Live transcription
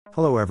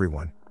Hello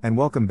everyone, and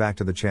welcome back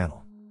to the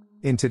channel.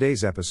 In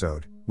today's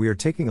episode, we are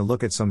taking a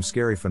look at some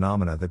scary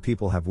phenomena that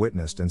people have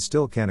witnessed and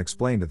still can't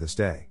explain to this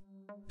day.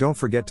 Don't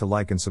forget to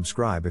like and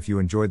subscribe if you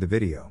enjoyed the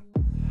video.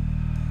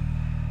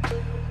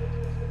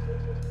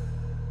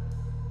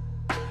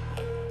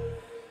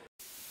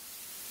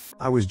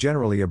 I was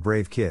generally a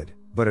brave kid,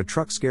 but a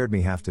truck scared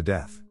me half to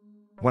death.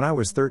 When I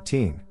was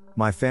 13,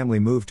 my family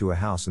moved to a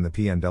house in the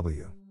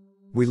PNW.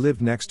 We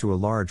lived next to a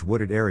large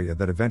wooded area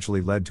that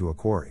eventually led to a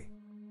quarry.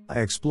 I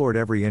explored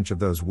every inch of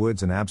those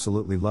woods and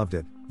absolutely loved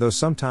it, though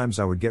sometimes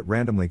I would get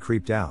randomly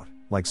creeped out,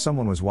 like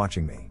someone was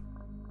watching me.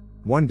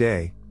 One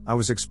day, I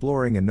was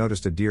exploring and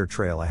noticed a deer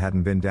trail I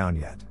hadn't been down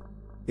yet.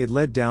 It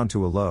led down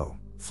to a low,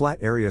 flat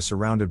area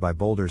surrounded by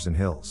boulders and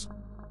hills.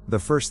 The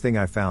first thing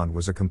I found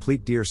was a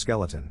complete deer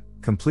skeleton,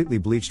 completely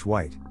bleached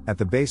white, at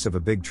the base of a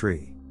big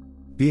tree.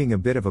 Being a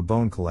bit of a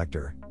bone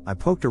collector, I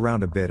poked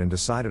around a bit and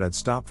decided I'd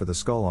stop for the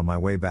skull on my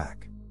way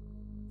back.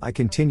 I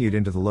continued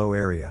into the low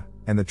area,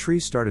 and the tree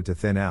started to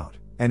thin out,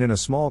 and in a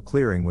small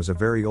clearing was a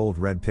very old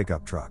red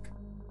pickup truck.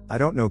 I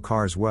don't know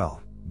cars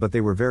well, but they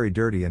were very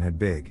dirty and had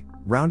big,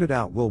 rounded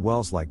out wheel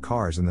wells like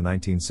cars in the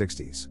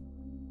 1960s.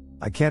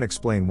 I can't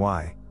explain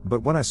why,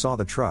 but when I saw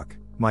the truck,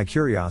 my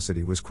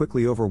curiosity was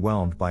quickly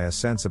overwhelmed by a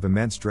sense of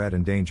immense dread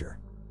and danger.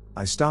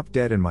 I stopped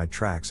dead in my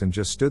tracks and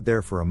just stood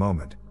there for a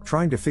moment,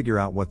 trying to figure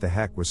out what the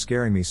heck was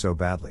scaring me so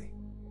badly.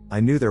 I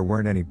knew there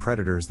weren't any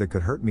predators that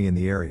could hurt me in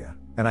the area,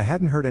 and I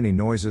hadn't heard any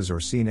noises or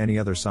seen any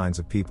other signs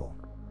of people.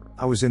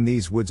 I was in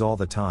these woods all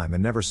the time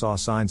and never saw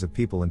signs of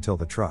people until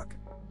the truck.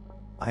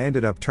 I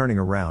ended up turning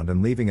around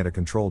and leaving at a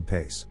controlled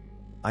pace.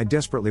 I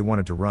desperately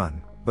wanted to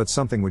run, but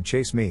something would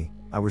chase me,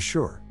 I was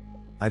sure.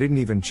 I didn't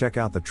even check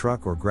out the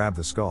truck or grab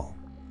the skull.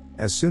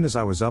 As soon as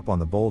I was up on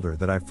the boulder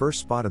that I first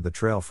spotted the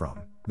trail from,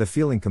 the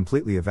feeling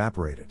completely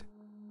evaporated.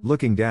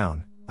 Looking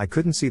down, I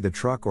couldn't see the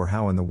truck or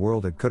how in the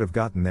world it could have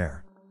gotten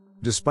there.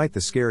 Despite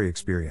the scary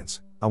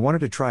experience, I wanted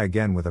to try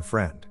again with a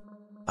friend.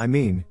 I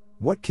mean,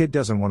 what kid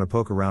doesn't want to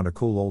poke around a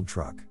cool old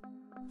truck?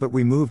 But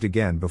we moved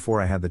again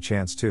before I had the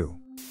chance to.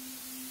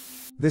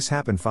 This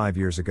happened 5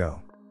 years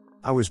ago.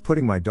 I was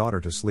putting my daughter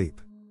to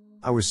sleep.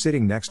 I was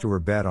sitting next to her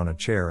bed on a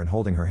chair and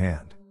holding her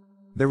hand.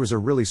 There was a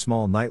really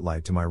small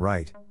nightlight to my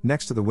right,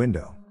 next to the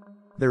window.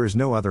 There is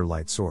no other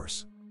light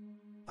source.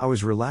 I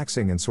was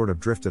relaxing and sort of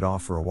drifted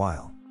off for a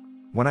while.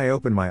 When I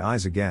opened my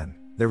eyes again,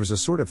 there was a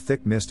sort of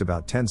thick mist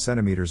about 10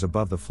 centimeters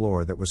above the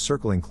floor that was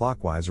circling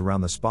clockwise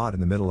around the spot in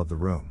the middle of the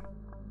room.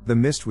 The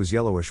mist was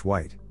yellowish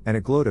white, and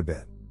it glowed a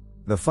bit.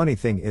 The funny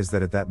thing is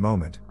that at that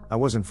moment, I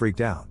wasn't freaked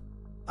out.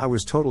 I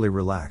was totally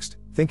relaxed,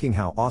 thinking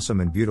how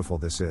awesome and beautiful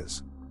this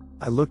is.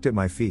 I looked at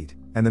my feet,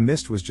 and the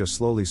mist was just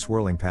slowly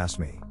swirling past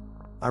me.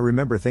 I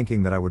remember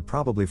thinking that I would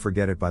probably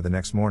forget it by the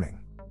next morning.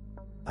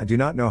 I do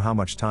not know how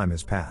much time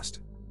has passed.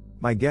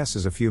 My guess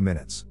is a few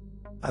minutes.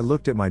 I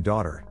looked at my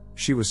daughter,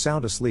 she was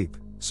sound asleep,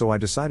 so I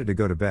decided to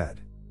go to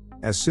bed.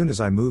 As soon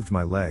as I moved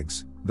my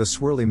legs, the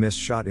swirly mist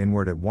shot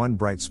inward at one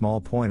bright small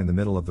point in the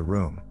middle of the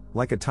room,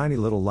 like a tiny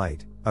little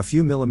light, a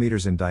few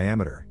millimeters in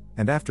diameter,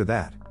 and after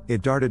that,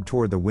 it darted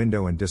toward the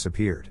window and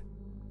disappeared.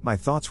 My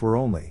thoughts were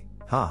only,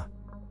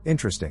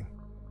 interesting.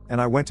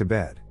 And I went to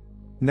bed.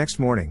 Next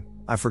morning,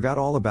 I forgot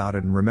all about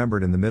it and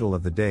remembered in the middle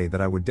of the day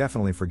that I would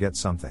definitely forget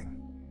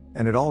something.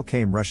 And it all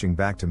came rushing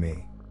back to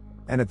me.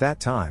 And at that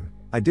time,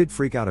 I did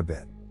freak out a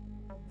bit.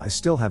 I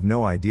still have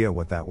no idea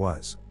what that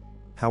was.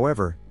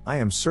 However, I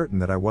am certain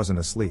that I wasn't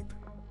asleep.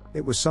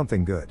 It was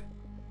something good.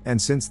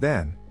 And since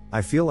then,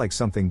 I feel like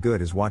something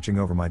good is watching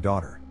over my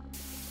daughter.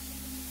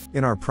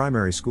 In our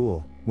primary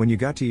school, when you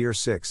got to year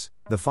 6,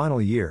 the final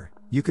year,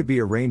 you could be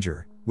a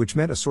ranger, which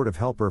meant a sort of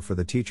helper for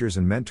the teachers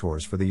and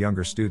mentors for the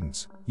younger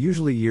students,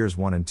 usually years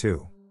 1 and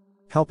 2.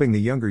 Helping the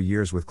younger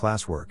years with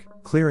classwork,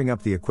 clearing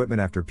up the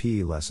equipment after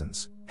PE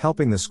lessons,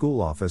 helping the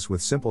school office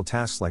with simple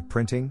tasks like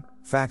printing,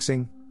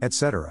 faxing,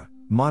 etc.,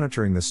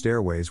 monitoring the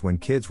stairways when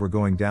kids were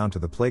going down to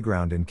the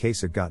playground in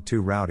case it got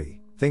too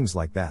rowdy, things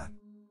like that.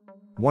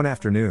 One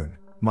afternoon,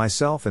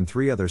 myself and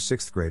 3 other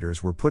 6th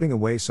graders were putting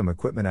away some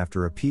equipment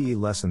after a PE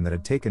lesson that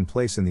had taken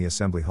place in the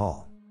assembly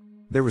hall.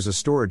 There was a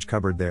storage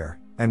cupboard there,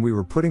 and we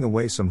were putting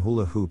away some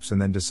hula hoops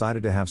and then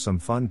decided to have some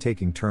fun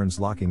taking turns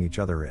locking each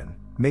other in,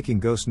 making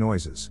ghost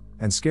noises,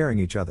 and scaring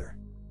each other.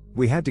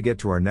 We had to get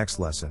to our next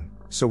lesson,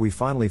 so we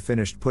finally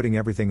finished putting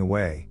everything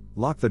away,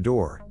 locked the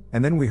door,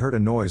 and then we heard a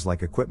noise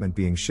like equipment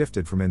being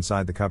shifted from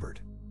inside the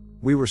cupboard.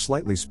 We were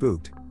slightly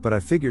spooked, but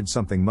I figured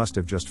something must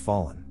have just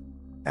fallen.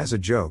 As a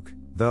joke,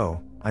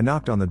 though, I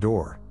knocked on the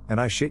door, and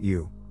I shit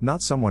you,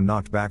 not someone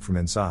knocked back from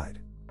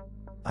inside.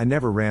 I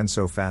never ran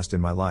so fast in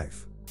my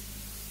life.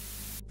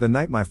 The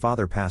night my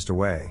father passed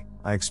away,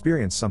 I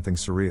experienced something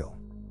surreal.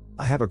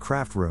 I have a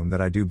craft room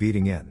that I do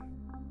beading in.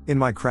 In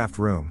my craft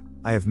room,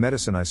 I have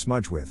medicine I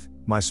smudge with,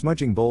 my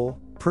smudging bowl,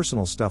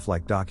 personal stuff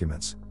like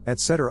documents,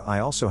 etc. I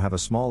also have a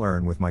small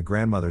urn with my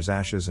grandmother's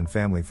ashes and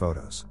family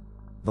photos.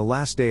 The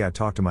last day I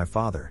talked to my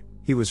father,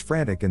 he was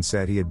frantic and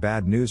said he had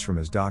bad news from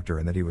his doctor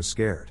and that he was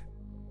scared.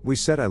 We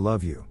said I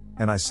love you,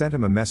 and I sent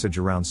him a message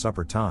around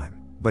supper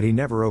time, but he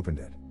never opened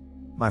it.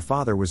 My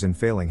father was in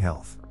failing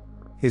health.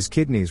 His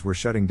kidneys were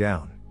shutting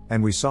down,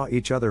 and we saw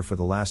each other for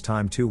the last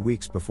time 2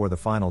 weeks before the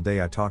final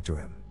day I talked to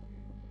him.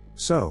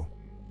 So,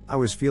 I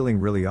was feeling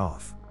really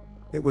off.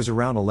 It was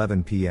around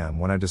 11 p.m.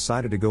 when I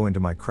decided to go into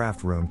my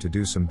craft room to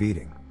do some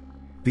beading.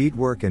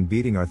 Beadwork and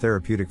beading are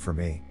therapeutic for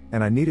me,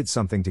 and I needed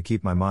something to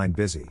keep my mind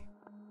busy.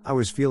 I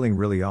was feeling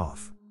really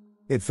off.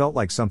 It felt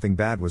like something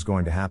bad was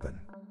going to happen.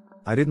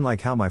 I didn't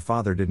like how my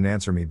father didn't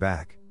answer me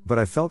back, but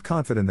I felt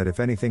confident that if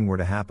anything were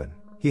to happen,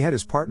 he had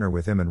his partner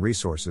with him and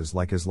resources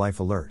like his life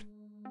alert.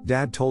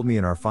 Dad told me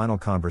in our final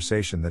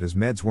conversation that his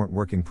meds weren't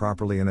working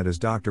properly and that his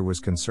doctor was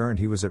concerned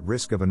he was at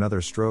risk of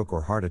another stroke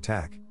or heart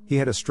attack. He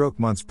had a stroke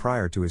months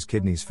prior to his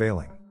kidneys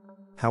failing.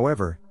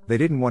 However, they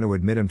didn't want to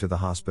admit him to the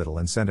hospital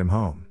and send him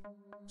home.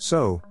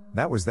 So,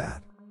 that was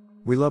that.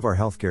 We love our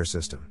healthcare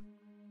system.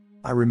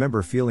 I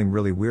remember feeling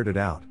really weirded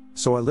out,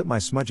 so I lit my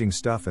smudging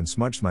stuff and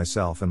smudged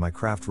myself in my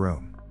craft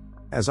room.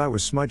 As I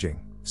was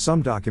smudging,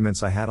 some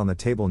documents I had on the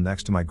table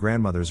next to my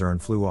grandmother's urn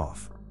flew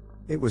off.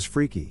 It was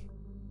freaky.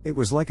 It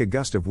was like a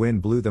gust of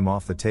wind blew them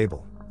off the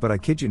table, but I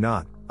kid you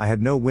not, I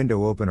had no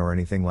window open or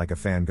anything like a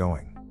fan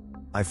going.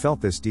 I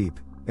felt this deep,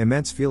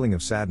 immense feeling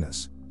of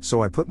sadness,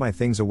 so I put my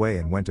things away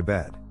and went to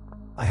bed.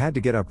 I had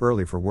to get up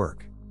early for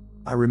work.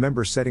 I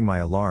remember setting my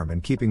alarm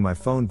and keeping my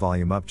phone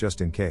volume up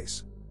just in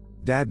case.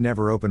 Dad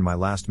never opened my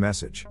last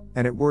message,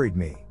 and it worried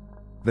me.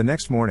 The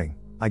next morning,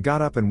 I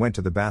got up and went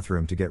to the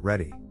bathroom to get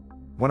ready.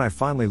 When I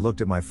finally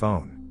looked at my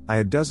phone, I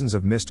had dozens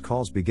of missed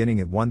calls beginning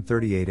at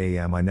 1:38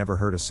 a.m. I never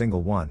heard a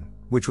single one,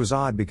 which was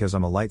odd because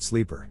I'm a light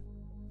sleeper.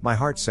 My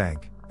heart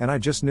sank, and I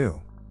just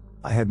knew.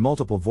 I had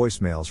multiple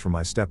voicemails from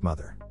my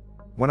stepmother.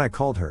 When I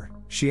called her,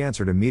 she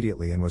answered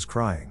immediately and was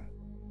crying.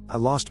 I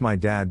lost my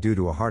dad due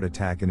to a heart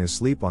attack in his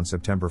sleep on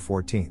September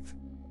 14th.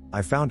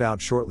 I found out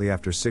shortly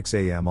after 6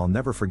 a.m. I'll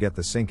never forget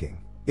the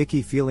sinking,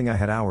 icky feeling I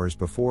had hours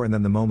before and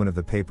then the moment of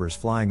the papers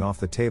flying off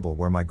the table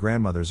where my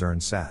grandmother's urn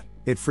sat.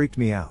 It freaked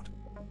me out.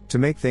 To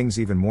make things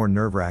even more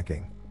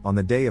nerve-wracking, on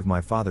the day of my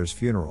father's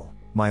funeral,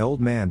 My Old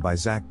Man by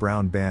Zac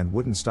Brown Band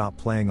wouldn't stop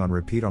playing on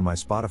repeat on my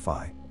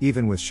Spotify,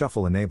 even with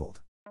shuffle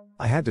enabled.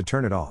 I had to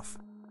turn it off.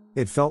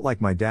 It felt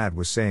like my dad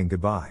was saying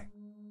goodbye.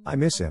 I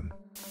miss him.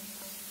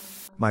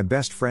 My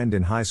best friend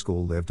in high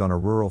school lived on a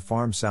rural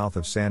farm south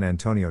of San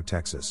Antonio,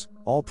 Texas,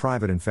 all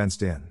private and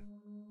fenced in.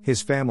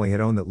 His family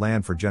had owned that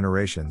land for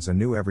generations and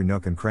knew every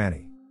nook and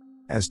cranny.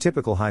 As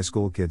typical high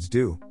school kids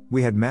do,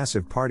 we had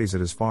massive parties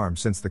at his farm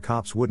since the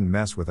cops wouldn't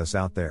mess with us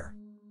out there.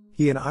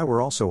 He and I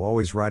were also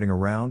always riding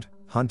around,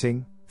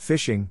 hunting,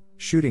 fishing,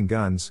 shooting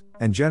guns,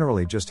 and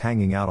generally just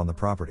hanging out on the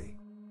property.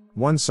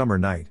 One summer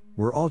night,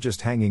 we're all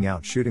just hanging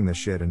out shooting the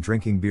shit and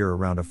drinking beer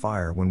around a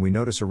fire when we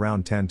notice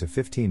around 10 to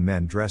 15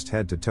 men dressed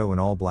head to toe in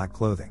all black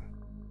clothing.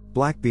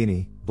 Black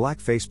beanie, black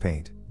face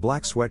paint,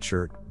 black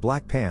sweatshirt,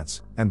 black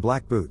pants, and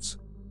black boots.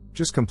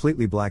 Just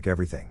completely black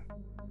everything.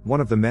 One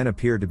of the men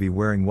appeared to be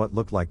wearing what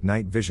looked like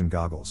night vision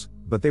goggles,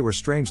 but they were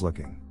strange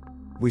looking.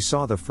 We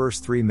saw the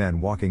first 3 men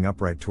walking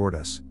upright toward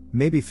us,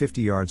 maybe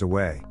 50 yards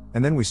away,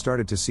 and then we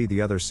started to see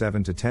the other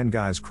 7 to 10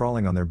 guys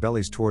crawling on their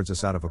bellies towards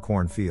us out of a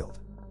cornfield.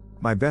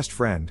 My best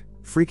friend,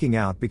 freaking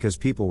out because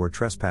people were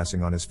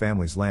trespassing on his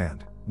family's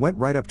land, went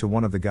right up to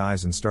one of the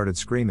guys and started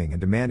screaming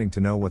and demanding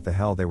to know what the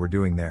hell they were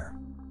doing there.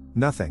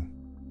 Nothing.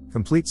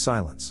 Complete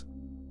silence.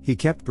 He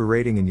kept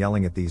berating and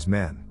yelling at these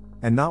men,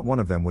 and not one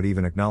of them would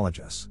even acknowledge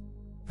us.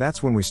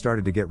 That's when we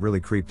started to get really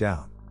creeped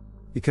out.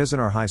 Because in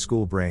our high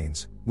school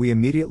brains, we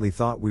immediately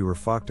thought we were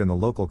fucked and the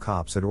local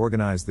cops had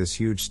organized this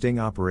huge sting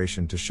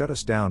operation to shut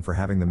us down for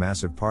having the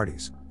massive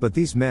parties, but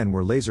these men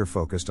were laser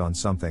focused on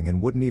something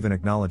and wouldn't even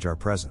acknowledge our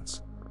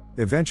presence.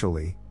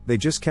 Eventually, they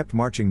just kept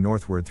marching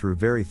northward through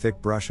very thick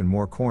brush and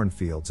more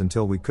cornfields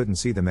until we couldn't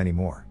see them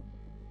anymore.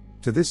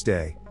 To this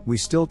day, we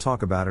still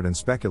talk about it and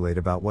speculate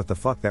about what the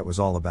fuck that was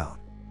all about.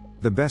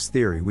 The best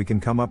theory we can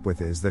come up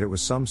with is that it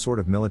was some sort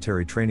of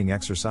military training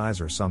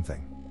exercise or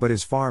something, but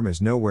his farm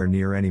is nowhere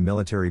near any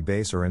military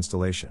base or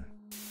installation.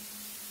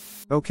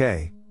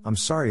 Okay, I'm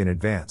sorry in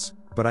advance,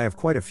 but I have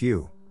quite a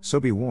few, so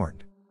be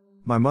warned.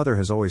 My mother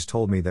has always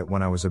told me that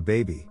when I was a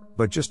baby,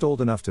 but just old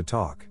enough to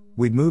talk,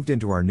 we'd moved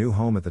into our new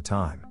home at the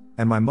time,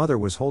 and my mother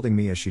was holding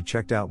me as she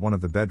checked out one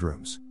of the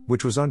bedrooms,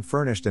 which was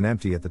unfurnished and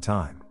empty at the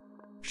time.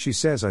 She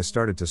says I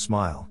started to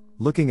smile,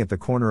 looking at the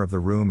corner of the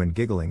room and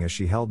giggling as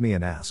she held me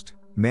and asked,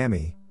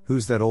 "Mammy,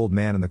 who's that old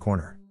man in the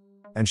corner?"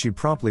 And she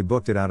promptly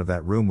booked it out of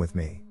that room with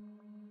me.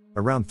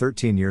 Around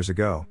 13 years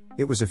ago,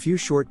 it was a few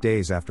short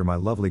days after my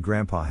lovely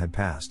grandpa had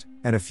passed,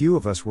 and a few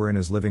of us were in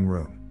his living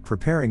room,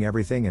 preparing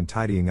everything and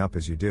tidying up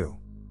as you do.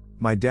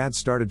 My dad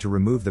started to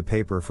remove the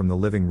paper from the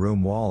living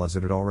room wall as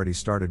it had already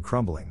started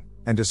crumbling,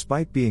 and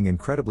despite being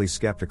incredibly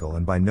skeptical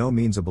and by no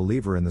means a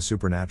believer in the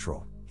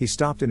supernatural, he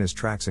stopped in his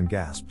tracks and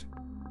gasped.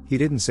 He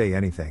didn't say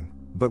anything,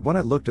 but when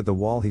I looked at the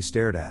wall he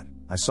stared at,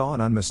 I saw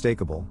an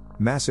unmistakable,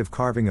 massive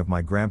carving of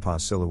my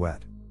grandpa's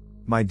silhouette.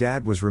 My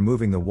dad was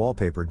removing the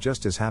wallpaper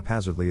just as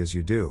haphazardly as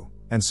you do,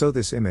 and so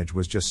this image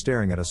was just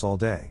staring at us all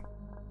day.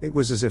 It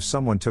was as if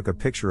someone took a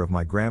picture of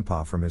my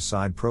grandpa from his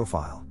side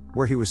profile,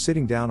 where he was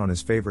sitting down on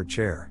his favorite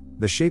chair,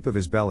 the shape of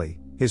his belly,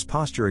 His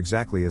posture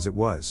exactly as it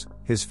was,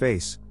 his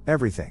face,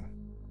 everything.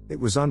 It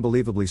was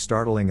unbelievably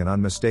startling and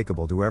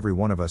unmistakable to every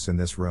one of us in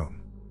this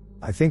room.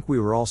 I think we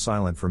were all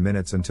silent for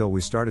minutes until we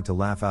started to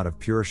laugh out of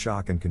pure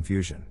shock and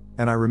confusion,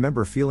 and I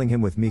remember feeling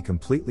him with me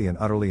completely and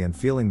utterly and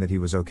feeling that he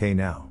was okay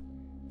now.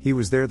 He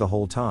was there the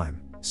whole time,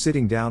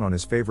 sitting down on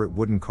his favorite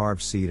wooden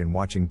carved seat and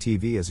watching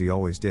TV as he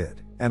always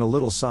did. And a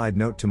little side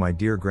note to my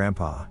dear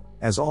grandpa,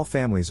 as all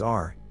families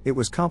are, it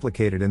was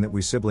complicated in that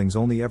we siblings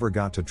only ever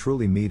got to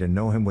truly meet and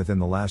know him within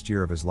the last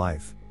year of his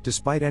life,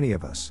 despite any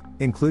of us,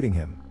 including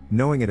him,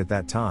 knowing it at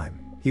that time.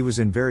 He was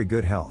in very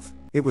good health.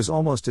 It was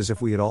almost as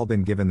if we had all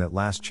been given that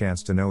last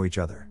chance to know each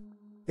other.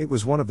 It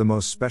was one of the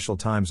most special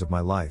times of my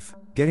life,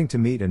 getting to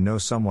meet and know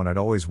someone I'd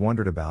always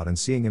wondered about and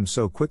seeing him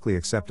so quickly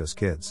accept us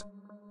kids.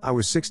 I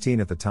was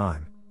 16 at the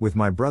time, with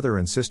my brother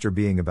and sister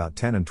being about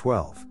 10 and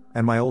 12,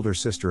 and my older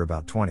sister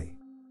about 20.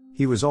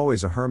 He was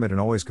always a hermit and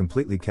always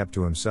completely kept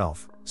to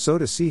himself, so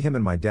to see him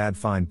and my dad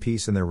find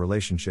peace in their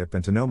relationship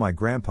and to know my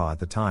grandpa at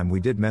the time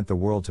we did meant the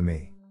world to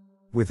me.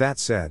 With that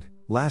said,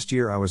 last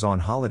year I was on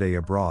holiday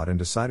abroad and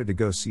decided to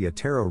go see a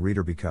tarot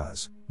reader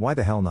because, why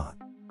the hell not?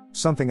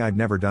 Something I'd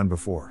never done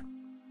before.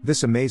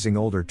 This amazing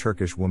older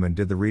Turkish woman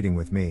did the reading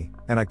with me,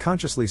 and I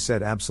consciously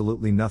said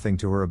absolutely nothing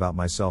to her about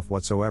myself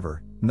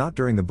whatsoever, not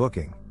during the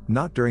booking,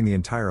 not during the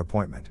entire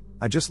appointment.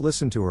 I just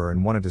listened to her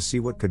and wanted to see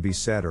what could be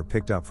said or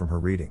picked up from her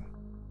reading.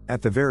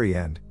 At the very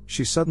end,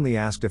 she suddenly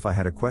asked if I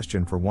had a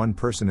question for one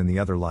person in the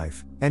other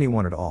life,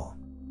 anyone at all.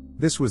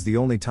 This was the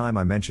only time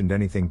I mentioned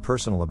anything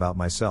personal about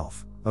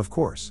myself, of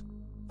course.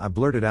 I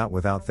blurted out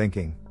without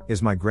thinking,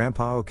 "Is my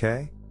grandpa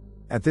okay?"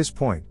 At this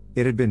point,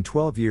 it had been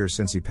 12 years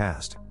since he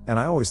passed, and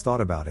I always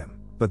thought about him,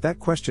 but that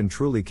question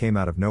truly came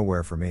out of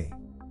nowhere for me.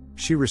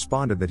 She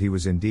responded that he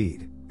was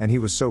indeed, and he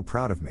was so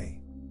proud of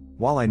me.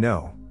 While I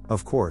know,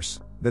 of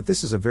course, that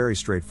this is a very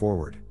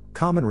straightforward,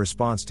 common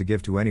response to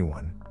give to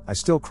anyone, I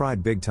still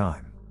cried big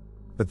time.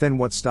 But then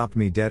what stopped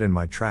me dead in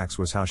my tracks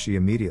was how she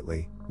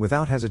immediately,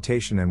 without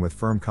hesitation and with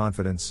firm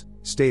confidence,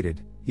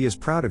 stated, "He is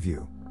proud of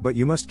you, but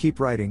you must keep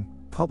writing,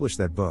 publish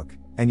that book,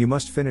 and you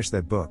must finish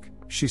that book."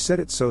 She said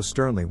it so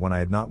sternly when I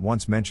had not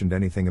once mentioned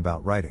anything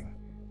about writing.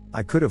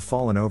 I could have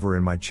fallen over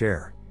in my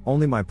chair.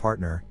 Only my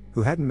partner,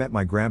 who hadn't met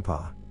my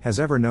grandpa, has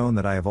ever known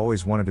that I have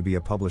always wanted to be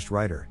a published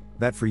writer,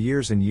 that for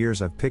years and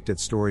years I've picked at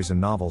stories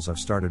and novels I've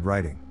started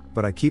writing,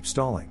 but I keep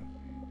stalling.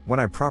 When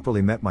I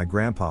properly met my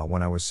grandpa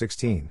when I was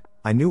 16,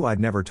 I knew I'd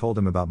never told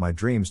him about my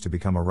dreams to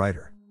become a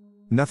writer.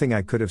 Nothing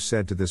I could have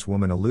said to this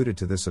woman alluded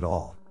to this at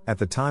all. At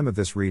the time of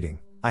this reading,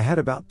 I had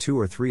about 2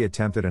 or 3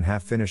 attempted and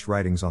half-finished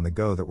writings on the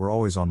go that were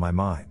always on my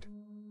mind.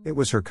 It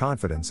was her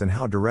confidence and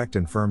how direct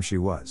and firm she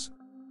was.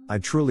 I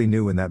truly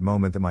knew in that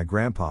moment that my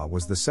grandpa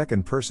was the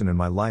second person in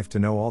my life to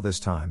know all this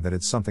time that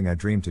it's something I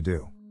dreamed to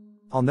do.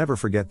 I'll never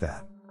forget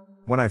that.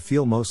 When I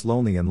feel most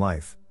lonely in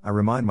life, I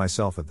remind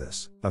myself of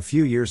this. A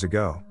few years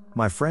ago,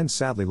 my friend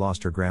sadly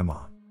lost her grandma.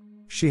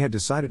 She had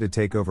decided to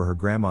take over her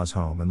grandma's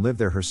home and live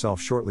there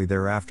herself shortly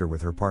thereafter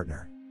with her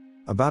partner.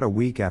 About a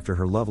week after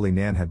her lovely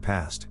nan had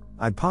passed,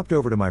 I'd popped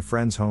over to my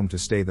friend's home to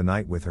stay the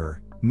night with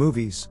her,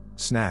 movies,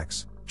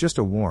 snacks, just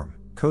a warm,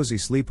 cozy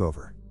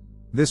sleepover.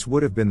 This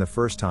would have been the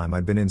first time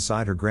I'd been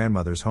inside her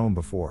grandmother's home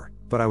before,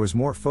 but I was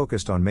more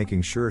focused on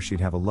making sure she'd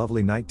have a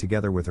lovely night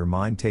together with her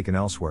mind taken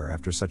elsewhere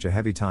after such a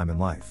heavy time in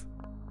life.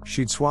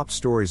 She'd swapped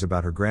stories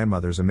about her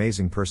grandmother's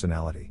amazing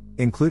personality,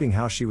 including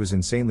how she was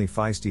insanely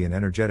feisty and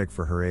energetic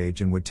for her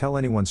age and would tell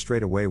anyone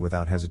straight away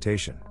without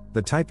hesitation,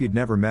 the type you'd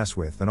never mess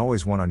with and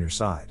always want on your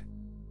side.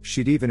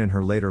 She'd even in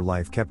her later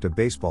life kept a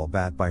baseball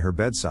bat by her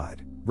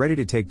bedside, ready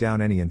to take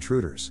down any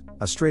intruders,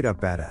 a straight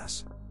up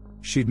badass.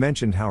 She'd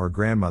mentioned how her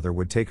grandmother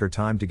would take her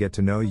time to get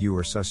to know you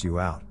or suss you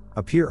out,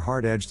 appear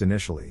hard-edged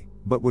initially,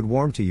 but would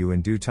warm to you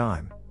in due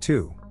time,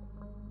 too.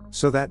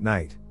 So that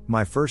night,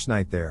 my first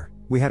night there,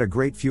 we had a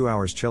great few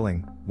hours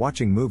chilling,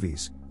 watching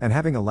movies, and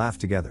having a laugh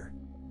together.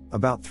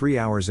 About 3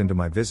 hours into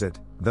my visit,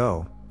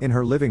 though, in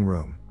her living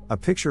room, a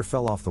picture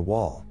fell off the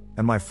wall,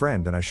 and my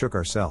friend and I shook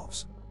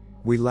ourselves.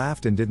 We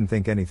laughed and didn't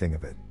think anything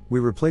of it. We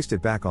replaced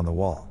it back on the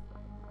wall.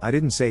 I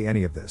didn't say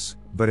any of this,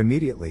 but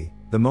immediately,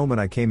 the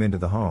moment I came into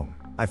the home,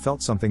 I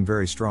felt something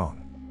very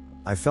strong.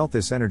 I felt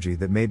this energy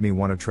that made me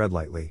want to tread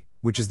lightly,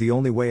 which is the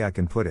only way I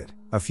can put it.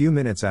 A few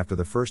minutes after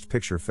the first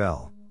picture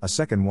fell, a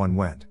second one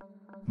went.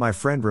 My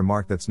friend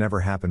remarked, "That's never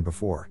happened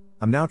before."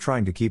 I'm now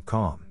trying to keep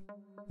calm.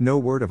 No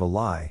word of a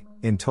lie,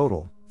 in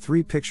total,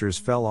 3 pictures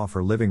fell off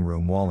her living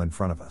room wall in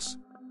front of us.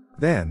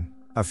 Then,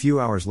 a few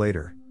hours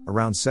later,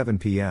 around 7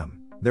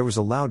 p.m., there was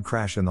a loud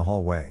crash in the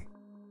hallway.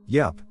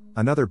 Yup,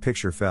 another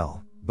picture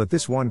fell, but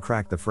this one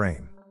cracked the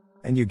frame.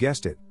 And you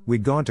guessed it,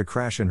 we'd gone to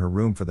crash in her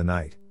room for the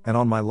night, and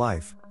on my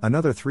life,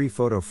 another 3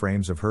 photo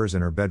frames of hers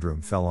in her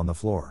bedroom fell on the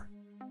floor.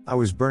 I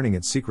was burning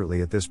it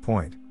secretly at this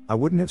point. I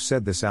wouldn't have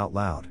said this out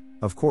loud,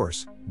 of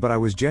course, but I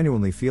was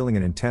genuinely feeling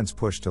an intense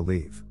push to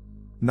leave.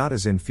 Not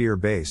as in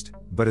fear-based,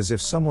 but as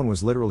if someone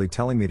was literally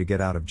telling me to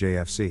get out of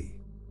JFC.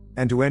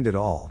 And to end it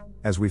all,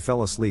 as we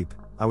fell asleep,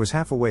 I was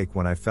half awake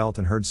when I felt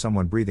and heard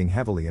someone breathing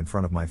heavily in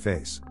front of my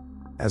face.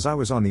 As I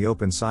was on the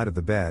open side of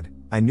the bed,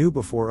 I knew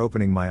before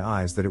opening my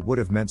eyes that it would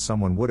have meant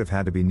someone would have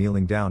had to be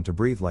kneeling down to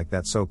breathe like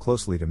that so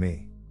closely to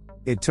me.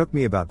 It took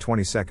me about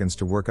 20 seconds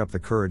to work up the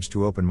courage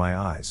to open my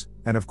eyes,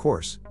 and of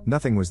course,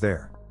 nothing was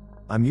there.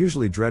 I'm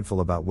usually dreadful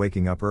about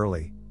waking up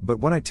early, but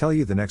when I tell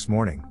you the next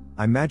morning,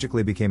 I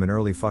magically became an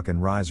early fucking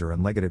riser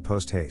and legged it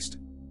post haste.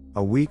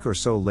 A week or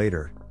so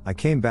later, I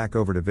came back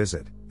over to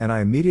visit, and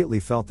I immediately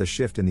felt the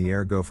shift in the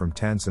air go from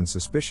tense and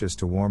suspicious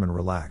to warm and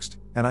relaxed,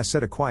 and I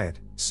said a quiet,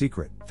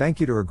 secret,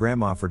 thank you to her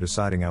grandma for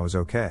deciding I was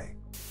okay.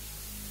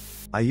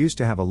 I used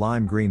to have a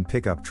lime green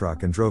pickup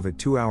truck and drove it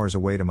 2 hours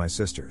away to my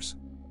sister's.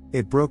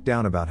 It broke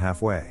down about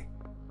halfway.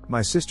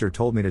 My sister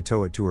told me to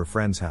tow it to her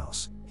friend's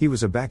house. He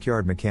was a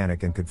backyard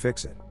mechanic and could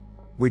fix it.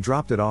 We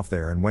dropped it off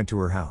there and went to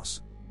her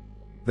house.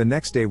 The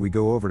next day we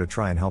go over to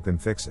try and help him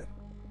fix it.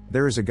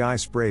 There is a guy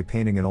spray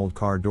painting an old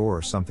car door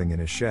or something in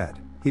his shed.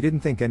 He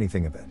didn't think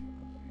anything of it.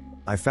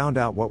 I found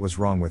out what was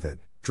wrong with it,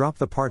 dropped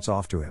the parts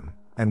off to him,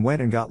 and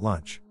went and got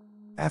lunch.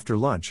 After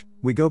lunch,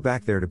 we go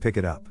back there to pick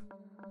it up.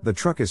 The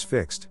truck is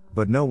fixed,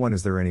 but no one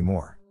is there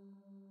anymore.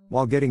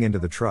 While getting into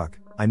the truck,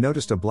 I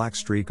noticed a black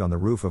streak on the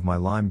roof of my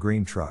lime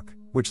green truck,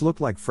 which looked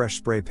like fresh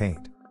spray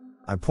paint.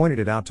 I pointed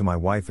it out to my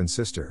wife and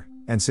sister,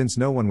 and since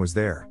no one was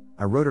there,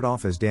 I wrote it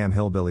off as damn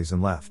hillbillies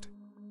and left.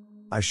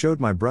 I showed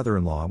my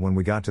brother-in-law when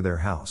we got to their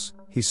house.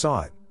 He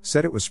saw it,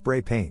 said it was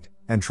spray paint,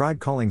 and tried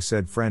calling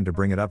said friend to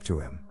bring it up to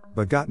him,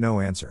 but got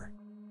no answer.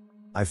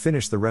 I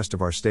finished the rest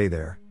of our stay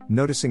there,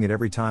 noticing it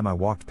every time I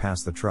walked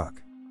past the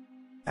truck.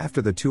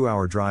 After the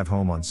 2-hour drive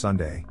home on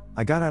Sunday,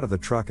 I got out of the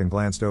truck and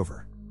glanced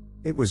over.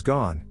 It was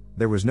gone.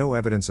 There was no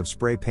evidence of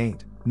spray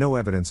paint, no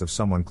evidence of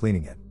someone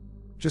cleaning it.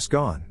 Just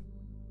gone.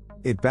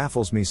 It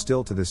baffles me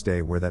still to this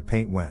day where that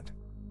paint went.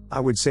 I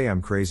would say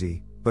I'm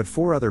crazy, but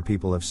 4 other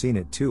people have seen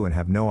it too and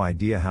have no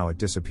idea how it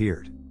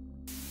disappeared.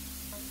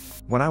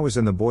 When I was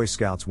in the Boy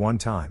Scouts one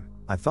time,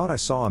 I thought I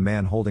saw a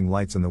man holding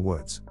lights in the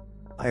woods.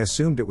 I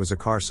assumed it was a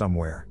car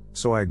somewhere,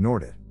 so I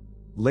ignored it.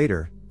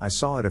 Later, I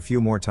saw it a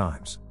few more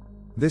times.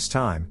 This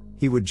time,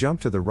 he would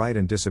jump to the right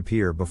and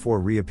disappear before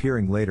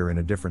reappearing later in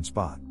a different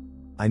spot.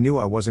 I knew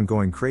I wasn't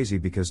going crazy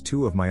because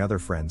 2 of my other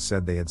friends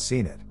said they had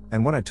seen it,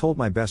 and when I told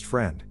my best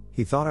friend,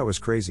 he thought I was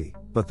crazy,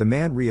 but the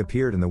man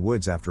reappeared in the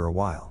woods after a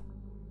while.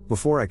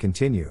 Before I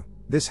continue,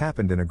 this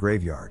happened in a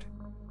graveyard.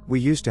 We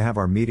used to have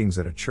our meetings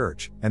at a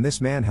church, and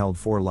this man held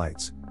 4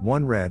 lights,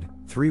 1 red,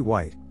 3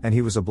 white, and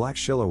he was a black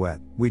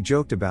silhouette. We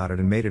joked about it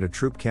and made it a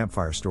troop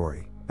campfire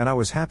story, and I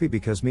was happy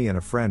because me and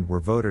a friend were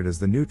voted as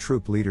the new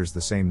troop leaders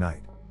the same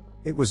night.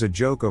 It was a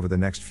joke over the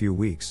next few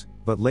weeks,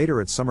 but later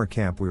at summer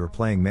camp we were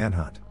playing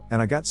manhunt,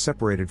 and I got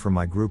separated from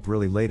my group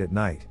really late at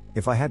night,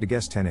 if I had to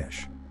guess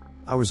 10-ish.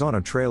 I was on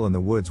a trail in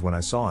the woods when I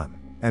saw him,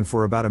 and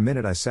for about a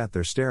minute I sat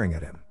there staring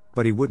at him,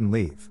 but he wouldn't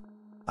leave.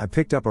 I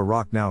picked up a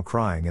rock now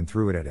crying and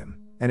threw it at him,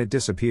 and it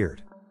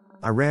disappeared.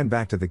 I ran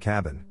back to the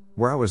cabin,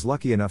 where I was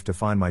lucky enough to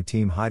find my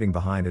team hiding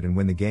behind it and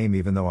win the game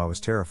even though I was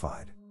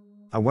terrified.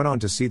 I went on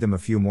to see them a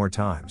few more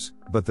times,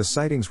 but the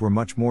sightings were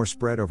much more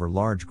spread over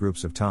large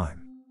groups of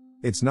time.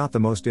 It's not the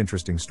most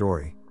interesting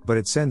story, but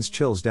it sends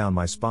chills down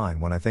my spine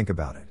when I think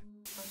about it.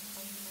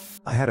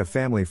 I had a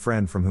family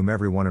friend from whom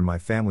everyone in my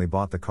family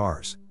bought the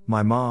cars,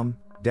 my mom,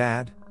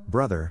 dad,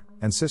 brother,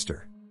 and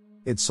sister.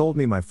 It sold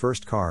me my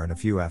first car and a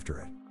few after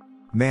it.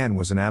 Man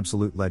was an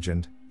absolute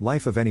legend,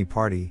 life of any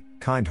party,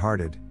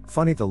 kind-hearted,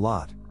 funny the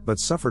lot, but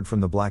suffered from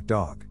the black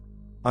dog.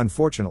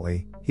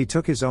 Unfortunately, he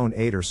took his own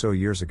 8 or so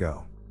years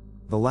ago.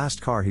 The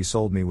last car he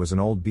sold me was an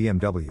old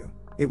BMW.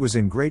 It was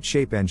in great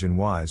shape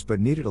engine-wise but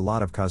needed a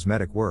lot of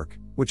cosmetic work,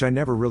 which I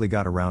never really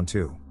got around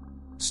to.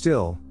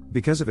 Still,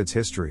 because of its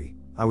history,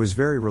 I was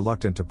very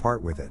reluctant to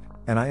part with it,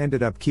 and I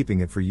ended up keeping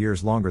it for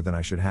years longer than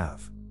I should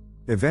have.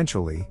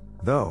 Eventually,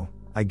 though,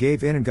 I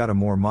gave in and got a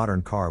more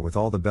modern car with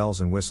all the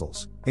bells and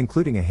whistles,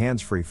 including a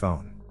hands-free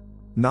phone.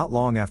 Not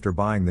long after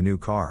buying the new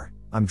car,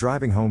 I'm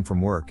driving home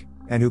from work,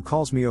 and who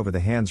calls me over the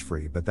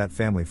hands-free but that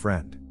family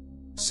friend.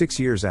 6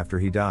 years after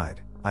he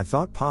died, I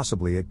thought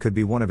possibly it could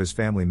be one of his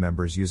family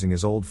members using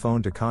his old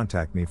phone to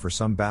contact me for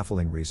some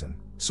baffling reason,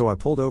 so I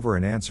pulled over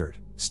and answered,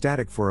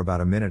 static for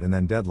about a minute and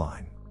then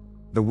deadline.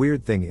 The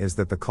weird thing is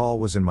that the call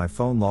was in my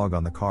phone log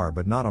on the car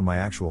but not on my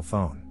actual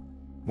phone.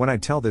 When I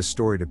tell this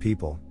story to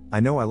people, I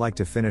know I like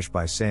to finish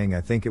by saying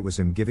I think it was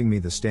him giving me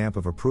the stamp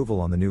of approval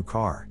on the new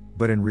car,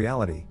 but in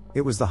reality,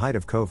 it was the height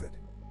of COVID.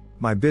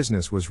 My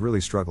business was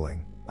really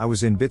struggling, I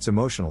was in bits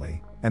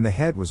emotionally, and the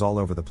head was all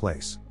over the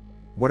place.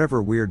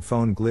 Whatever weird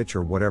phone glitch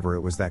or whatever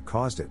it was that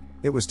caused it,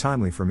 it was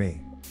timely for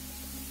me.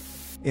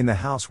 In the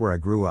house where I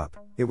grew up,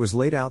 it was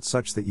laid out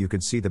such that you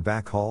could see the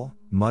back hall,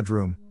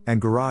 mudroom,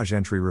 and garage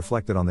entry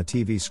reflected on the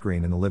TV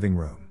screen in the living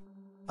room.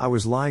 I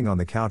was lying on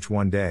the couch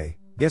one day,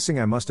 guessing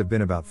I must have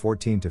been about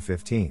 14 to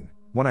 15,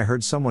 when I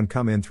heard someone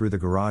come in through the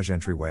garage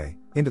entryway,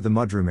 into the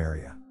mudroom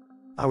area.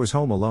 I was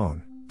home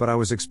alone, but I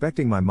was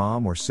expecting my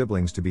mom or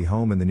siblings to be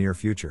home in the near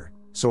future,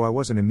 so I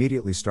wasn't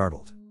immediately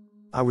startled.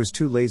 I was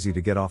too lazy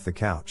to get off the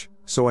couch,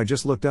 so I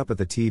just looked up at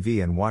the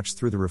TV and watched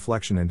through the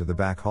reflection into the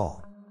back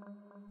hall.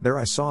 There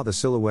I saw the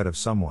silhouette of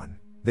someone.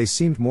 They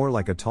seemed more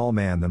like a tall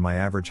man than my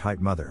average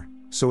height mother,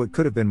 so it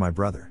could have been my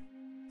brother.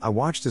 I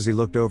watched as he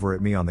looked over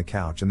at me on the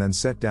couch and then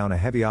set down a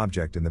heavy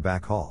object in the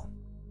back hall.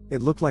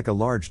 It looked like a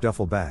large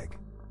duffel bag.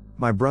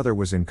 My brother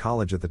was in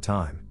college at the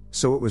time,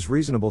 so it was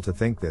reasonable to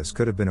think this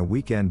could have been a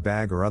weekend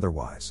bag or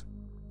otherwise.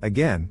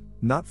 Again,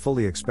 not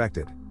fully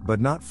expected,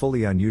 but not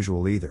fully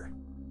unusual either.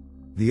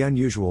 The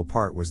unusual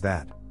part was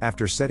that,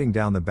 after setting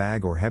down the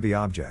bag or heavy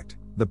object,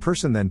 the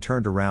person then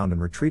turned around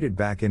and retreated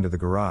back into the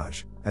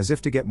garage, as if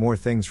to get more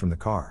things from the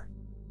car.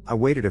 I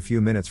waited a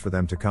few minutes for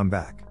them to come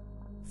back.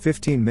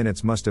 15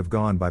 minutes must have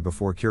gone by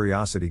before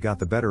curiosity got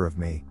the better of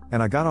me,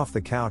 and I got off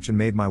the couch and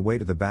made my way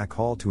to the back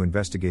hall to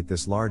investigate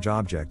this large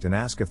object and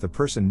ask if the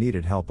person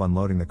needed help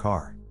unloading the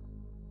car.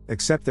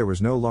 Except there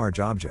was no large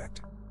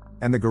object.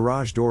 And the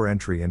garage door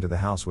entry into the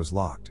house was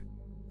locked.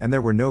 And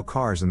there were no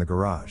cars in the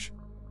garage.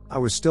 I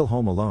was still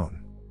home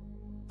alone.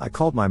 I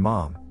called my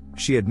mom.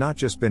 She had not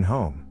just been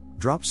home,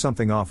 dropped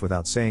something off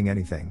without saying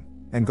anything,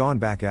 and gone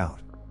back out.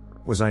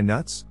 Was I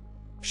nuts?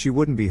 She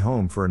wouldn't be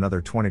home for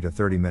another 20 to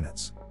 30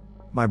 minutes.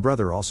 My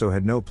brother also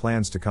had no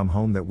plans to come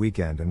home that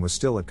weekend and was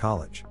still at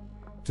college.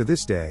 To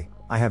this day,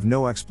 I have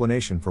no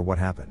explanation for what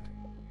happened.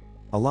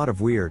 A lot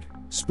of weird,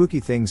 spooky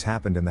things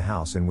happened in the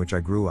house in which I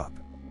grew up.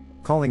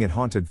 Calling it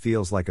haunted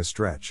feels like a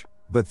stretch,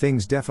 but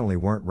things definitely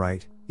weren't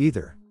right,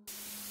 either.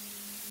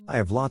 I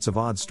have lots of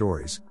odd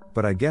stories,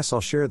 but I guess I'll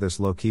share this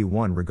low-key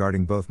one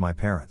regarding both my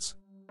parents.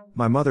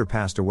 My mother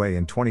passed away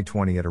in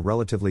 2020 at a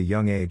relatively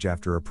young age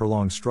after a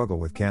prolonged struggle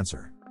with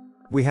cancer.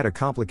 We had a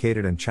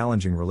complicated and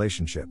challenging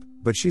relationship,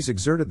 but she's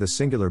exerted the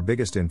singular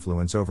biggest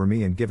influence over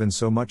me and given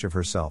so much of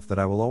herself that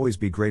I will always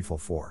be grateful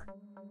for.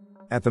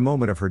 At the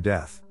moment of her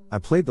death, I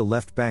played the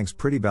Left Bank's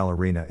Pretty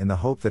Ballerina in the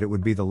hope that it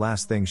would be the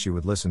last thing she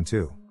would listen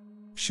to.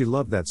 She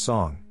loved that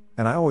song,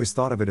 and I always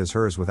thought of it as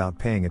hers without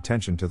paying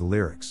attention to the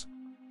lyrics.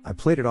 I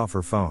played it off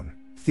her phone.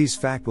 This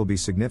fact will be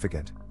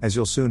significant, as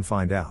you'll soon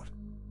find out.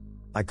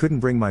 I couldn't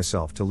bring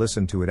myself to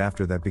listen to it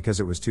after that because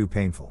it was too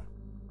painful.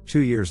 2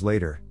 years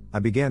later, I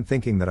began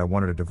thinking that I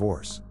wanted a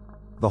divorce.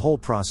 The whole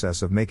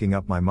process of making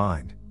up my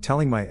mind,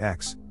 telling my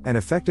ex, and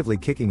effectively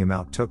kicking him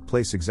out took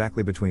place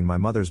exactly between my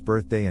mother's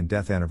birthday and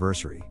death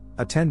anniversary,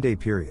 a 10-day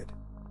period.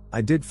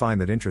 I did find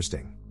that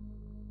interesting.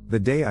 The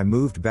day I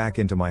moved back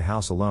into my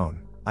house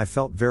alone, I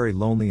felt very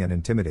lonely and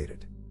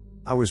intimidated.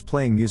 I was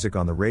playing music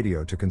on the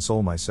radio to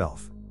console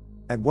myself.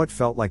 At what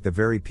felt like the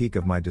very peak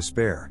of my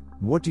despair,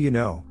 what do you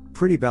know,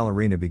 Pretty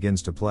Ballerina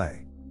begins to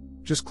play.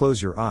 Just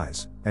close your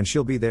eyes, and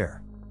she'll be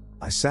there.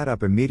 I sat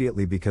up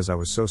immediately because I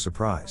was so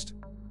surprised.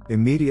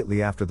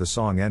 Immediately after the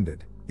song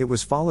ended, it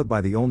was followed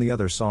by the only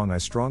other song I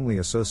strongly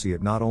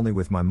associate not only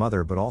with my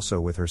mother but also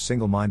with her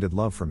single-minded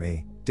love for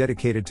me,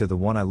 dedicated to the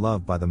one I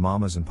love by the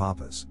Mamas and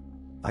Papas.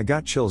 I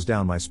got chills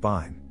down my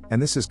spine,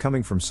 and this is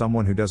coming from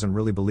someone who doesn't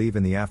really believe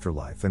in the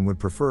afterlife and would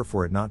prefer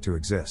for it not to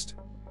exist.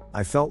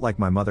 I felt like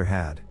my mother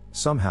had,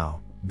 somehow,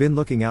 been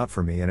looking out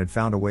for me and had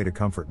found a way to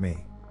comfort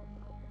me.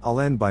 I'll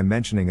end by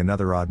mentioning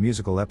another odd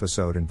musical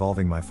episode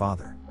involving my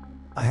father.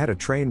 I had a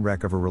train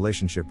wreck of a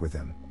relationship with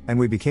him, and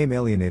we became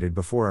alienated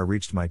before I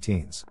reached my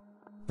teens.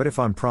 But if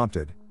I'm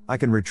prompted, I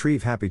can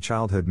retrieve happy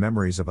childhood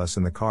memories of us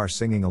in the car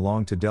singing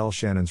along to Del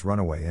Shannon's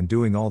Runaway and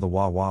doing all the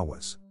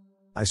wah-wah-was.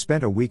 I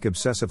spent a week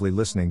obsessively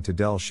listening to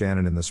Del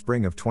Shannon in the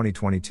spring of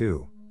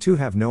 2022, to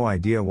have no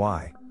idea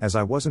why, as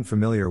I wasn't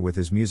familiar with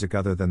his music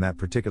other than that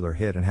particular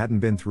hit and hadn't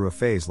been through a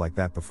phase like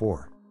that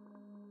before.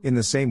 In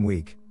the same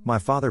week, my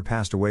father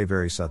passed away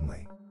very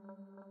suddenly.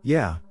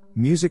 Yeah,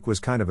 music was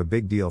kind of a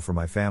big deal for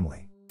my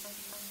family.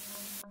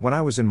 When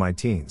I was in my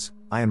teens,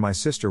 I and my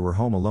sister were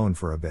home alone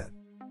for a bit.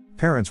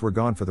 Parents were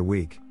gone for the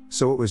week,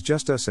 so it was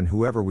just us and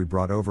whoever we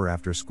brought over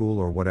after school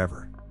or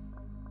whatever.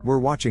 We're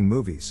watching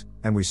movies,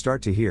 and we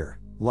start to hear,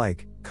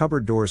 like,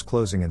 cupboard doors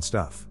closing and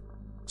stuff.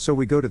 So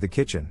we go to the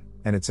kitchen,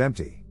 and it's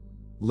empty.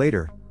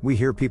 Later, we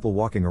hear people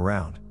walking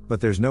around,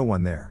 but there's no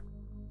one there.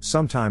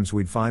 Sometimes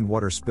we'd find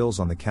water spills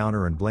on the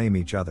counter and blame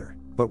each other,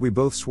 but we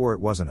both swore it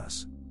wasn't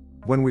us.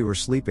 When we were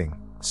sleeping,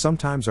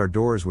 sometimes our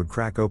doors would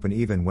crack open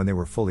even when they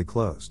were fully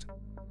closed.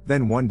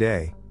 Then one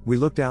day, we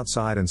looked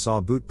outside and saw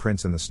boot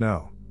prints in the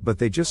snow, but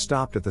they just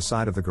stopped at the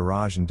side of the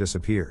garage and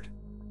disappeared.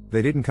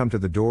 They didn't come to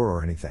the door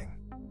or anything.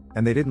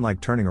 And they didn't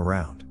like turning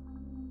around.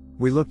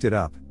 We looked it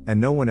up, and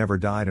no one ever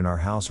died in our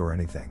house or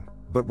anything,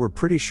 but we're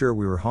pretty sure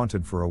we were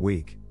haunted for a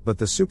week, but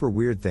the super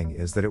weird thing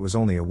is that it was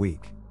only a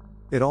week.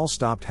 It all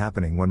stopped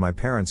happening when my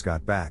parents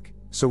got back,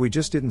 so we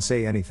just didn't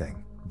say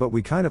anything, but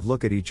we kind of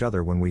look at each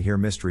other when we hear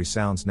mystery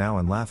sounds now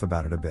and laugh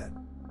about it a bit.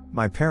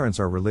 My parents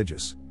are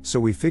religious, so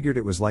we figured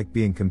it was like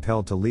being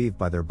compelled to leave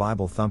by their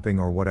Bible thumping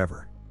or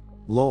whatever.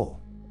 Lol.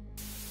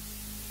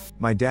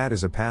 My dad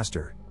is a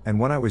pastor, and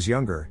when I was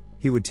younger,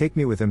 he would take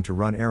me with him to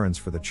run errands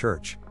for the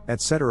church,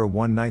 etc.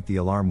 One night the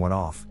alarm went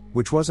off,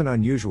 which wasn't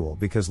unusual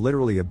because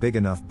literally a big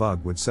enough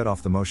bug would set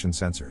off the motion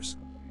sensors.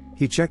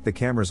 He checked the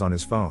cameras on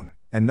his phone,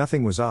 and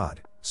nothing was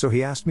odd, so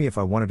he asked me if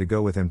I wanted to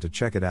go with him to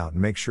check it out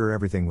and make sure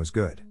everything was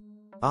good.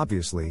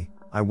 Obviously,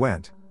 I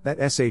went. That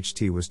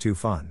SHT was too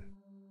fun.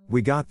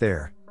 We got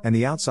there, and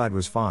the outside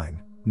was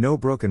fine, no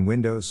broken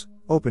windows,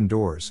 open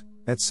doors,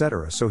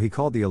 etc. So he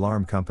called the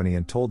alarm company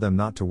and told them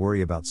not to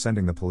worry about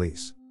sending the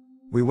police.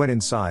 We went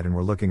inside and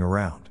were looking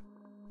around.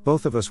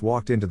 Both of us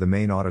walked into the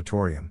main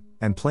auditorium,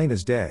 and plain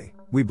as day,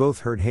 we both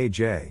heard "Hey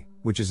Jay,"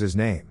 which is his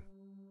name.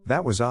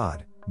 That was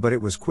odd, but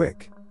it was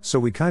quick, so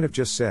we kind of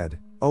just said,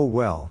 "Oh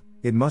well,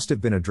 it must have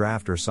been a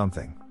draft or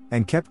something,"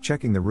 and kept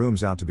checking the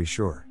rooms out to be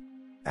sure.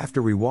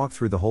 After we walked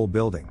through the whole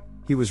building,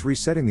 he was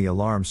resetting the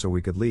alarm so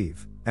we could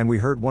leave, and we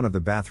heard one of the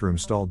bathroom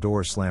stall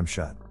doors slam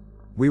shut.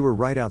 We were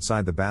right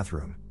outside the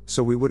bathroom,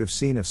 so we would have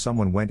seen if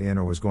someone went in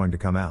or was going to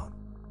come out.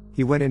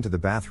 He went into the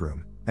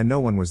bathroom, and no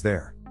one was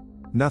there.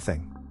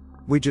 Nothing.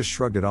 We just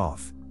shrugged it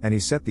off, and he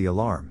set the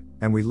alarm,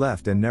 and we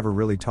left and never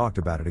really talked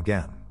about it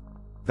again.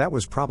 That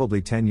was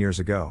probably 10 years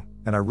ago,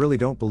 and I really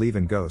don't believe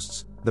in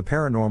ghosts, the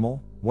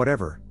paranormal,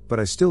 whatever, but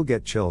I still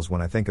get chills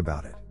when I think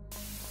about it.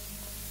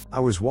 I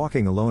was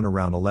walking alone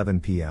around 11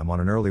 p.m. on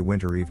an early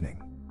winter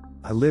evening.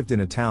 I lived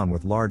in a town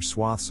with large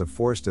swaths of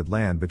forested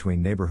land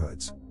between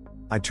neighborhoods.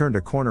 I turned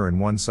a corner in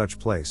one such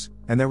place,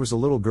 and there was a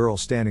little girl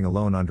standing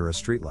alone under a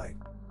streetlight.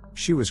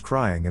 She was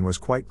crying and was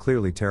quite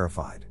clearly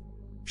terrified.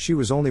 She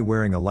was only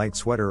wearing a light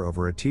sweater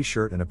over a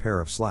t-shirt and a pair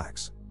of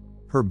slacks.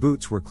 Her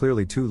boots were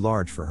clearly too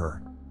large for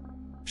her.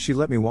 She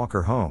let me walk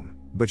her home,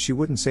 but she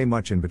wouldn't say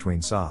much in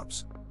between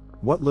sobs.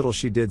 What little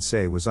she did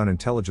say was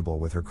unintelligible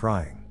with her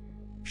crying.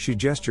 She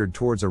gestured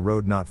towards a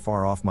road not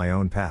far off my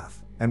own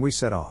path, and we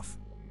set off.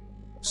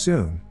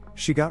 Soon,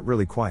 she got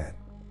really quiet.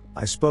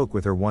 I spoke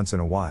with her once in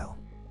a while.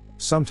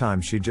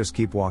 Sometimes she'd just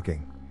keep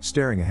walking,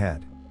 staring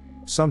ahead.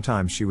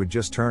 Sometimes she would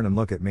just turn and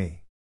look at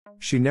me.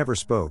 She never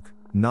spoke,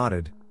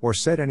 nodded, or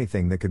said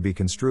anything that could be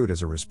construed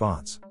as a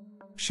response.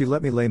 She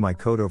let me lay my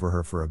coat over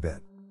her for a bit.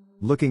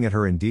 Looking at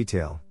her in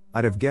detail,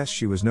 I'd have guessed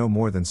she was no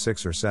more than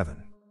 6 or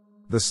 7.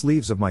 The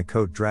sleeves of my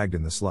coat dragged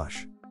in the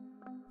slush.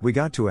 We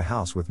got to a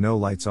house with no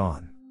lights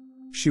on.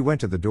 She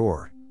went to the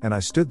door, and I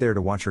stood there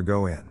to watch her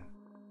go in.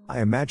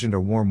 I imagined a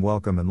warm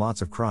welcome and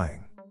lots of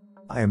crying.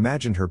 I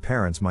imagined her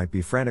parents might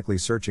be frantically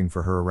searching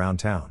for her around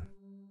town.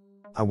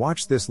 I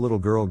watched this little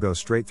girl go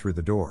straight through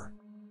the door.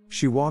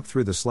 She walked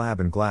through the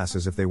slab and glass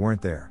as if they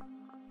weren't there.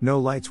 No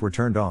lights were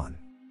turned on.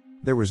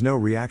 There was no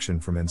reaction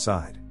from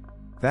inside.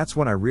 That's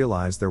when I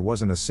realized there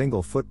wasn't a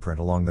single footprint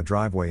along the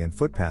driveway and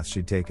footpath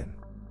she'd taken.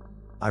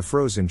 I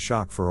froze in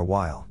shock for a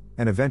while,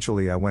 and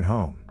eventually I went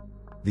home.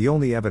 The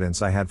only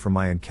evidence I had from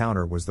my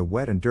encounter was the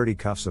wet and dirty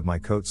cuffs of my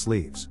coat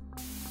sleeves.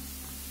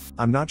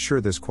 I'm not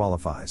sure this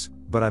qualifies,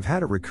 but I've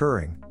had a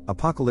recurring,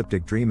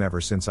 apocalyptic dream ever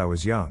since I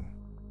was young.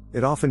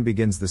 It often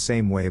begins the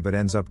same way but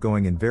ends up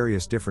going in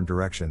various different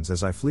directions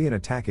as I flee an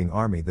attacking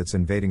army that's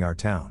invading our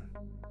town.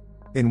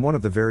 In one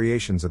of the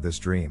variations of this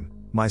dream,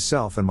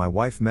 myself and my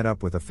wife met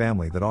up with a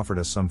family that offered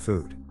us some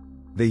food.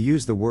 They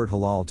used the word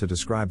halal to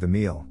describe the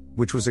meal,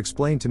 which was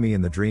explained to me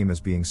in the dream as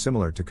being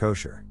similar to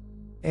kosher.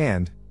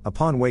 And,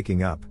 upon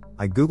waking up,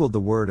 I googled the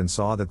word and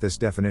saw that this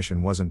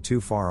definition wasn't too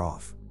far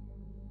off.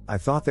 I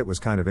thought that was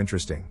kind of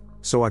interesting,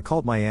 so I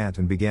called my aunt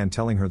and began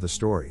telling her the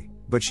story,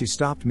 but she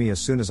stopped me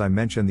as soon as I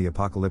mentioned the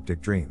apocalyptic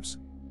dreams.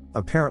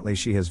 Apparently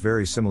she has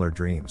very similar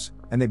dreams,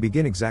 and they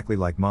begin exactly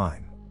like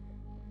mine.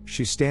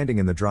 She's standing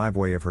in the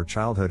driveway of her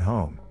childhood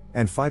home,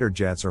 and fighter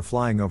jets are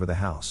flying over the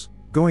house,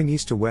 going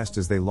east to west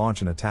as they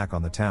launch an attack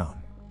on the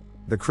town.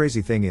 The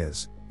crazy thing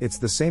is, it's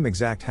the same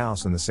exact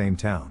house in the same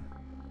town.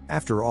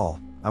 After all,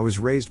 I was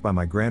raised by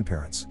my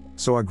grandparents,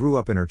 so I grew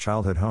up in her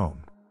childhood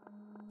home.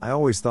 I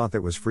always thought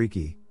that was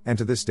freaky, and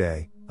to this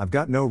day, I've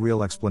got no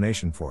real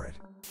explanation for it.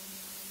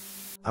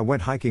 I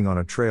went hiking on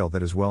a trail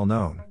that is well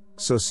known,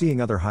 so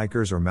seeing other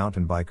hikers or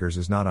mountain bikers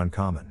is not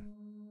uncommon.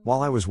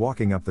 While I was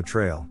walking up the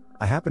trail,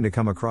 I happened to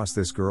come across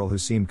this girl who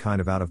seemed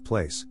kind of out of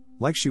place,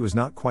 like she was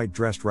not quite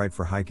dressed right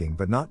for hiking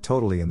but not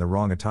totally in the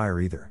wrong attire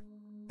either.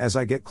 As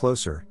I get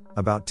closer,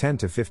 about 10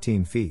 to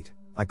 15 feet,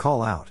 I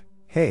call out,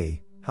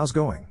 "Hey, how's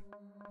going?"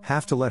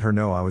 Half to let her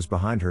know I was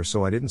behind her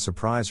so I didn't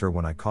surprise her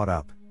when I caught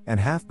up, and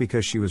half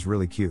because she was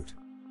really cute.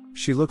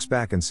 She looks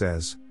back and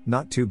says,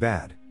 "Not too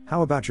bad,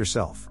 how about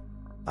yourself?"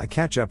 I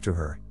catch up to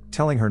her,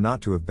 telling her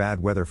not to have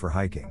bad weather for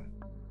hiking.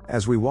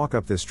 As we walk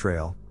up this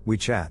trail, we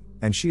chat,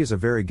 and she is a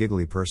very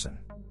giggly person.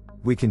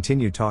 We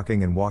continue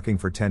talking and walking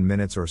for 10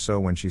 minutes or so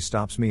when she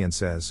stops me and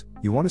says,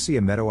 "You want to see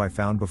a meadow I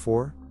found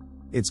before?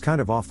 It's kind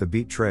of off the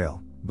beat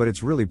trail, but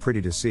it's really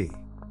pretty to see."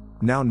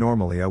 Now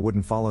normally I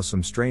wouldn't follow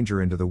some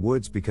stranger into the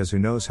woods because who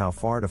knows how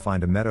far to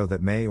find a meadow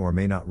that may or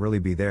may not really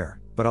be there,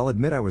 but I'll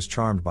admit I was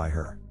charmed by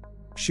her.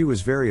 She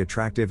was very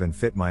attractive and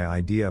fit my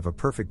idea of a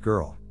perfect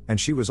girl, and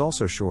she was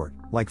also short,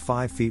 like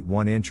 5 feet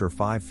 1 inch or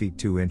 5 feet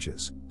 2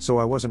 inches, so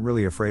I wasn't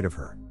really afraid of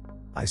her.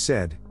 I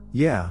said,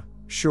 "Yeah,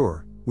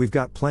 sure, we've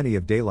got plenty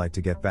of daylight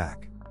to get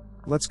back.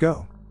 Let's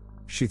go."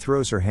 She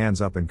throws her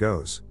hands up and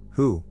goes,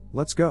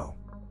 "Let's go."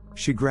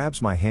 She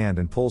grabs my hand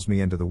and pulls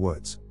me into the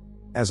woods.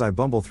 As I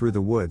bumble through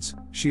the woods,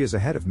 she is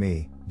ahead of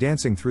me,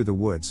 dancing through the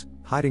woods,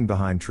 hiding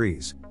behind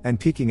trees, and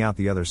peeking out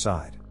the other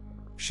side.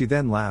 She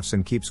then laughs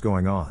and keeps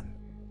going on.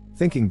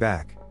 Thinking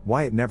back,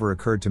 why it never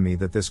occurred to me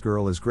that this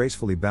girl is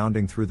gracefully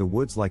bounding through the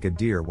woods like a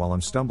deer while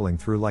I'm stumbling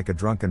through like a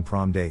drunken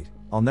prom date,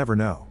 I'll never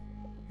know.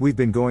 We've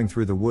been going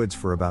through the woods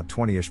for about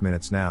 20-ish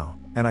minutes now,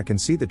 and I can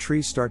see the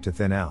trees start to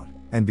thin out,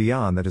 and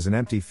beyond that is an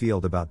empty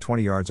field about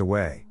 20 yards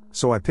away,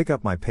 so I pick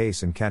up my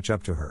pace and catch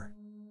up to her.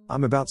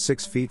 I'm about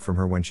 6 feet from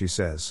her when she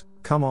says,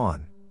 "Come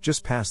on,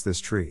 just past this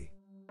tree."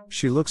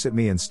 She looks at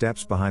me and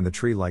steps behind the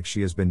tree like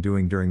she has been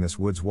doing during this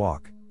woods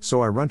walk,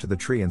 so I run to the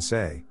tree and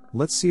say,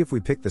 "Let's see if we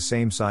pick the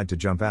same side to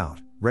jump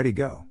out, ready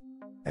go."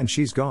 And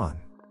she's gone.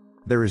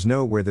 There is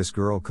nowhere this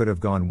girl could have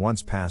gone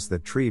once past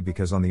that tree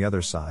because on the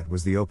other side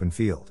was the open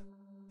field.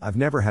 I've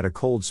never had a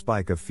cold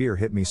spike of fear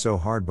hit me so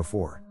hard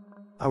before.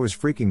 I was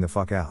freaking the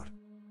fuck out.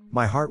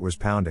 My heart was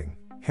pounding,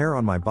 hair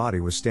on my body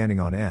was standing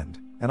on end,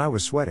 and I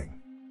was sweating.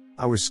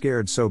 I was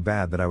scared so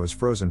bad that I was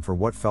frozen for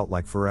what felt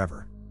like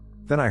forever.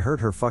 Then I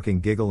heard her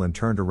fucking giggle and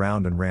turned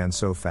around and ran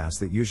so fast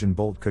that Usain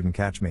Bolt couldn't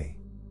catch me.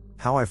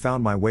 How I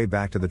found my way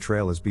back to the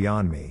trail is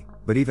beyond me,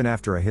 but even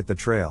after I hit the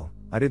trail,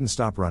 I didn't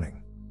stop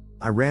running.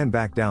 I ran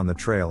back down the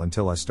trail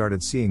until I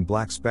started seeing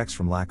black specks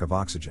from lack of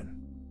oxygen.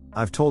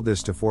 I've told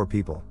this to 4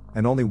 people,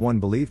 and only one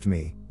believed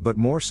me, but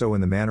more so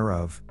in the manner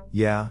of,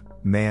 "Yeah,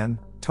 man,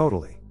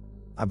 totally.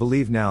 I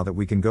believe now that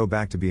we can go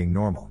back to being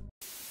normal."